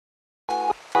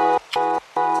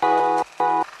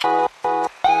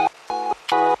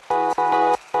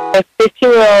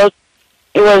15-year-old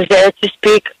was there to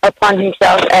speak upon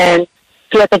himself and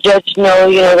to let the judge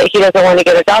know, that he doesn't want to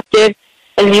get adopted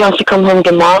and he wants to come home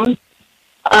to mom.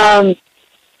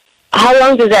 How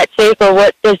long does that take, or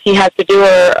what does he have to do,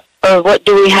 or what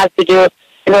do we have to do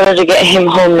in order to get him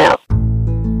home now?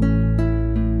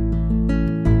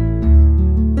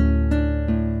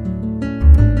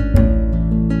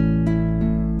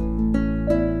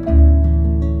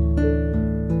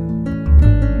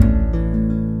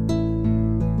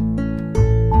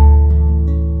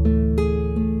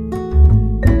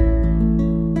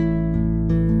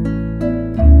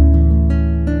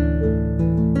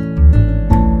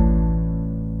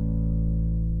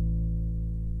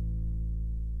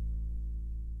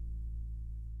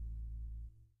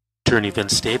 Attorney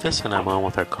Vince Davis, and I'm on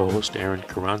with our co-host Aaron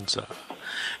Carranza.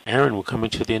 Aaron, we're coming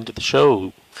to the end of the show.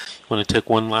 You want to take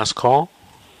one last call?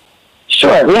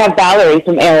 Sure. We have Valerie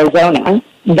from Arizona.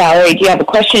 Valerie, do you have a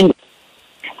question?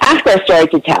 Ask our story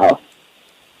to tell.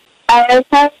 I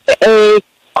have a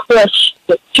question,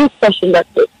 2 questions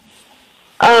actually.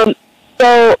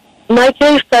 So my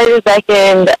case started back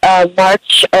in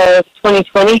March of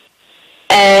 2020,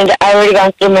 and I already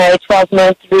gone through my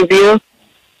 12-month review.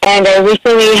 And I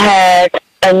recently had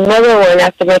another one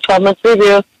after my 12-month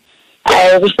review.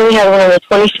 I recently had one on the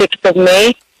 26th of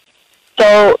May.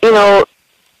 So,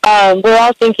 we're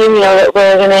all thinking, that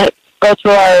we're going to go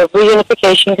through our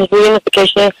reunification, because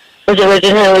reunification was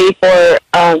originally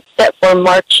set for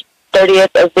March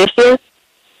 30th of this year.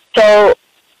 So,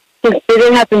 since it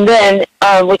didn't happen then, we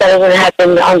thought it was going to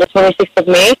happen on the 26th of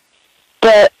May.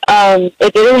 But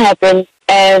it didn't happen,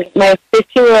 and my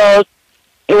 15-year-old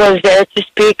was there to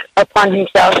speak upon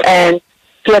himself and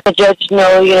to let the judge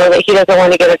know, that he doesn't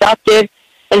want to get adopted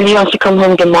and he wants to come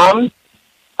home to mom.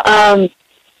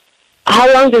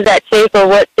 How long does that take, or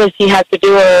what does he have to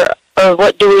do, or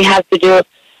what do we have to do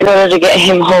in order to get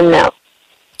him home now?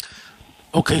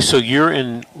 Okay, so you're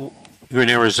in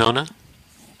Arizona?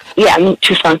 Yeah, I'm in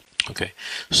Tucson. Okay,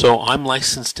 so I'm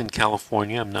licensed in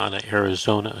California. I'm not an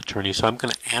Arizona attorney, so I'm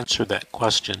going to answer that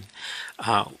question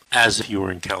as if you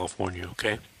were in California,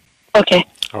 okay? Okay.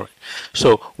 All right.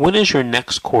 So when is your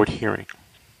next court hearing?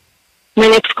 My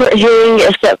next court hearing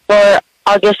is set for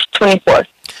August 24th.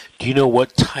 Do you know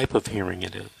what type of hearing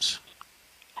it is?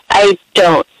 I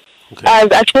don't. Okay.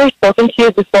 I've actually spoken to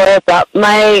you before about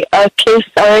my case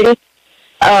already,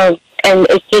 and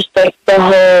it's just like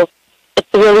it's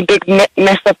a really big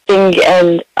mess up thing,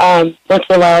 and once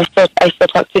in a while I still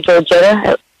talk to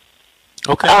Georgetta.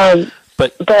 Okay.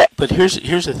 But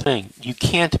here's the thing. You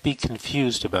can't be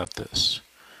confused about this.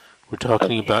 We're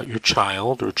talking about your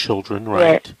child or children,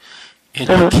 right? And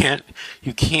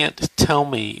you can't tell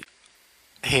me,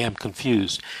 hey, I'm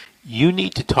confused. You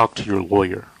need to talk to your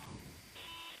lawyer.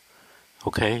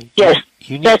 Okay? Yes.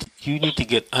 You need to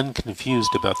get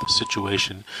unconfused about the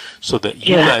situation so that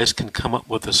you guys can come up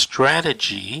with a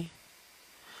strategy.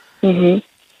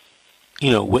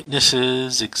 Mm-hmm.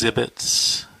 Witnesses,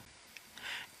 exhibits.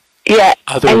 Yeah,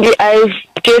 and I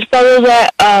did follow that,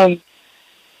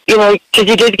 because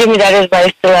you did give me that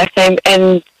advice the last time,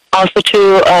 and also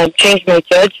to change my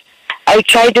judge. I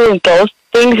tried doing both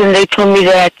things, and they told me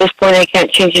that at this point I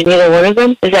can't change neither one of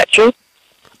them. Is that true?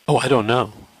 Oh, I don't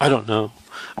know.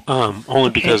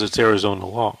 Only because it's Arizona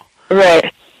law.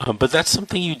 Right. But that's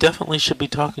something you definitely should be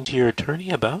talking to your attorney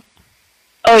about.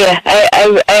 Oh, yeah,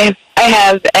 I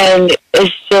have, and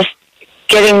it's just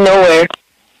getting nowhere.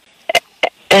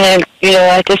 And,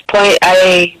 at this point,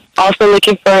 I'm also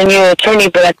looking for a new attorney,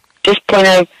 but at this point,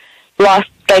 I've lost,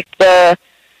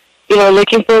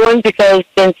 looking for one, because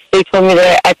since they told me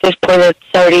that at this point it's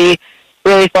already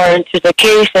really far into the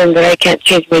case and that I can't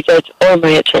change my judge or my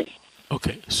attorney.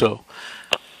 Okay, so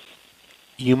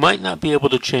you might not be able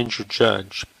to change your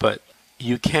judge, but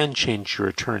you can change your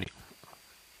attorney.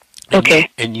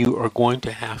 And you are going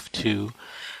to have to,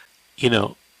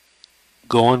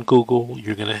 go on Google.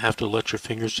 You're going to have to let your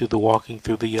fingers do the walking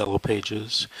through the yellow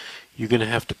pages. You're going to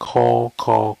have to call,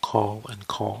 and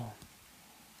call.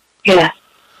 Yeah.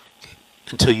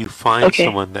 Until you find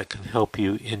someone that can help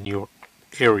you in your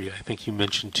area. I think you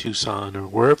mentioned Tucson or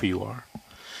wherever you are.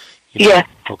 Yeah.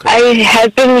 Okay. I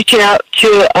have been reaching out to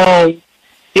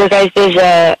your guys'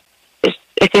 I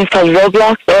think it's called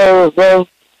Roblox or Rob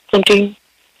something.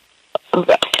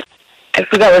 I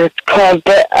forgot what it's called,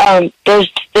 but there's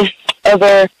this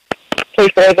other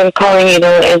place that I've been calling,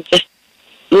 and just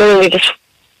literally just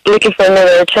looking for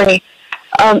another attorney.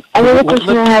 Another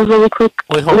question I have really quick.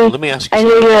 Wait, hold on. Let me ask you I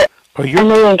know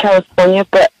you're in California,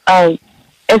 but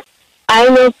if I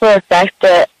know for a fact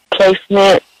that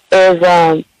placement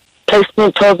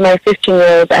told my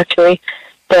 15-year-old actually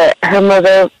that her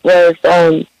mother was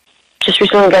just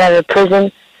recently got out of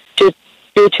prison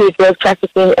due to drug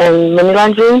trafficking and money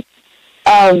laundering.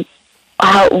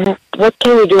 What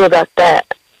can we do about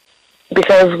that?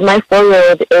 Because my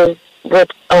 4-year-old is with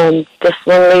this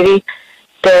one lady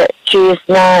that she's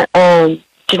not a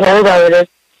relative,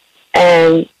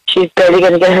 and she's barely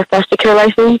going to get her foster care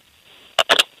license.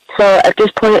 So at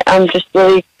this point, I'm just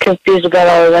really confused about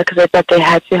all of that because I thought they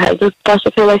had to have the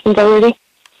foster care license already.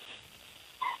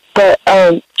 But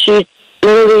she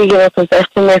literally,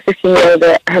 confessed to my 15-year-old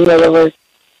that her mother was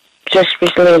just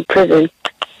recently in prison.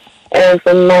 And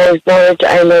from my knowledge,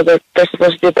 I know that they're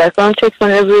supposed to do background checks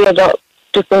on every adult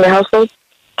within the household.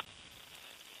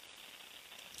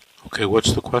 Okay,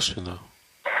 what's the question, though?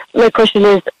 My question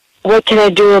is, what can I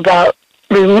do about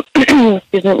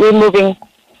removing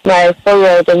my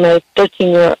 4-year-old and my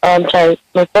 13-year-old,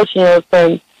 my 14-year-old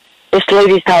from this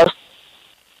lady's house?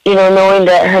 Knowing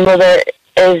that her mother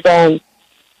isn't,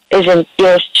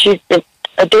 she's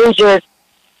a danger.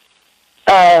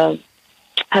 How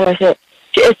do I say it?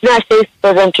 It's not safe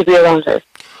for them to be around her.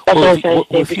 That's what I'm trying to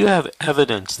say. If you have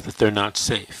evidence that they're not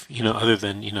safe, other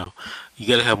than, you got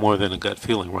to have more than a gut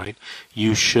feeling, right?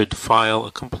 You should file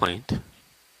a complaint,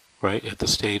 right, at the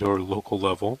state or local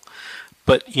level.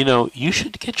 But, you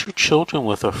should get your children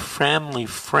with a family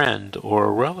friend or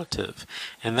a relative.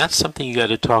 And that's something you got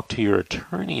to talk to your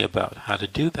attorney about, how to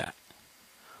do that,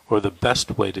 or the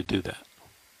best way to do that.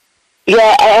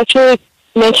 Yeah, I actually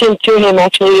mentioned to him,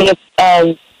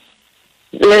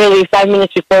 literally 5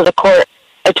 minutes before the court,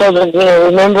 I told him,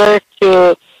 remember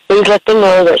to please let them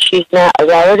know that she's not a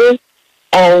relative,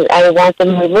 and I want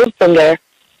them removed from there.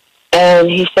 And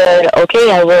he said,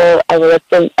 okay, I will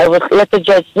let the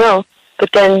judge know.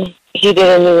 But then he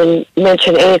didn't even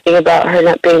mention anything about her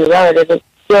not being a relative. It's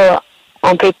still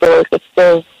on paperwork. It's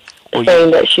still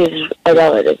saying that she's a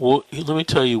relative. Well, let me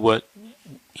tell you what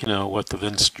the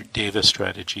Vince Davis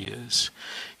strategy is.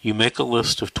 You make a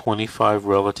list of 25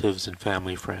 relatives and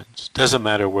family friends. Doesn't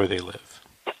matter where they live.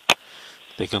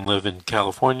 They can live in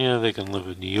California, they can live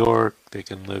in New York, they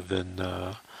can live in,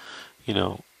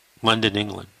 London,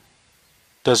 England.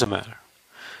 Doesn't matter.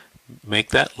 Make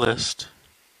that list,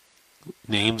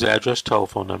 names, address,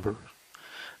 telephone number,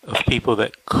 of people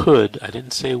that could, I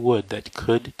didn't say would, that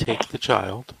could take the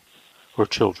child or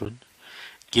children.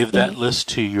 Give that list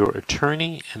to your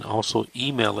attorney and also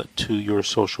email it to your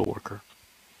social worker.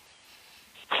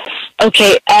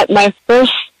 Okay, at my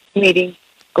first meeting,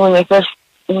 when my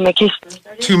case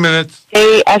started, 2 minutes.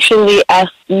 They actually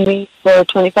asked me for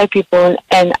 25 people,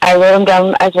 and I wrote them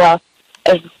down as well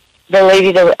as the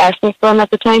lady that asked me for them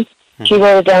at the time. Mm-hmm. She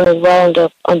wrote it down as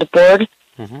well on the board,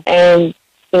 and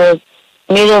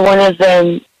neither one of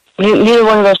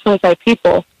those 25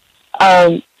 people,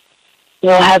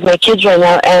 have my kids right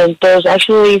now, and there's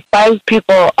actually 5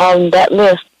 people on that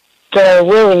list that are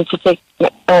willing to take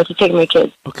my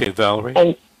kids. Okay, Valerie.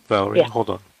 And, Valerie, hold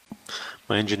on.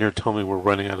 My engineer told me we're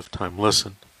running out of time.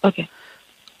 Listen. Okay.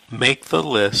 Make the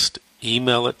list,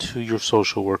 email it to your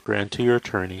social worker and to your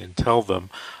attorney, and tell them,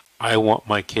 I want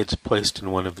my kids placed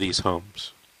in one of these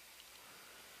homes.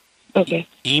 Okay.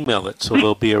 Email it so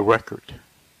there'll be a record.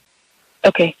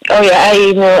 Okay. Oh, yeah, I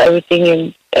email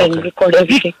everything and record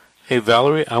everything. Hey,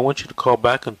 Valerie, I want you to call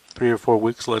back in 3 or 4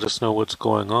 weeks. Let us know what's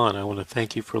going on. I want to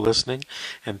thank you for listening,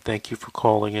 and thank you for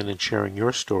calling in and sharing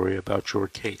your story about your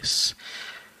case.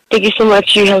 Thank you so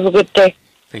much. You have a good day.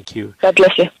 Thank you. God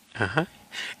bless you.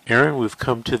 Aaron, we've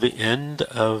come to the end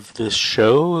of this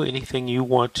show. Anything you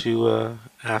want to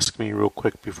ask me real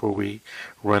quick before we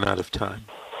run out of time?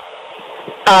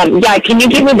 Can you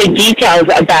give me the details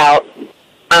about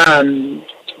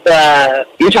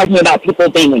you're talking about people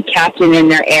being a captain in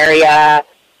their area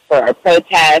for a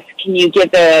protest. Can you give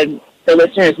the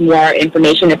listeners more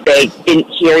information if they didn't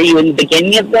hear you in the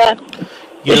beginning of the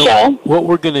show? What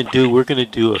we're going to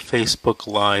do a Facebook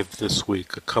Live this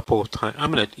week a couple of times.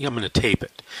 I'm going to tape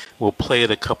it. We'll play it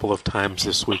a couple of times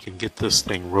this week and get this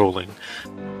thing rolling.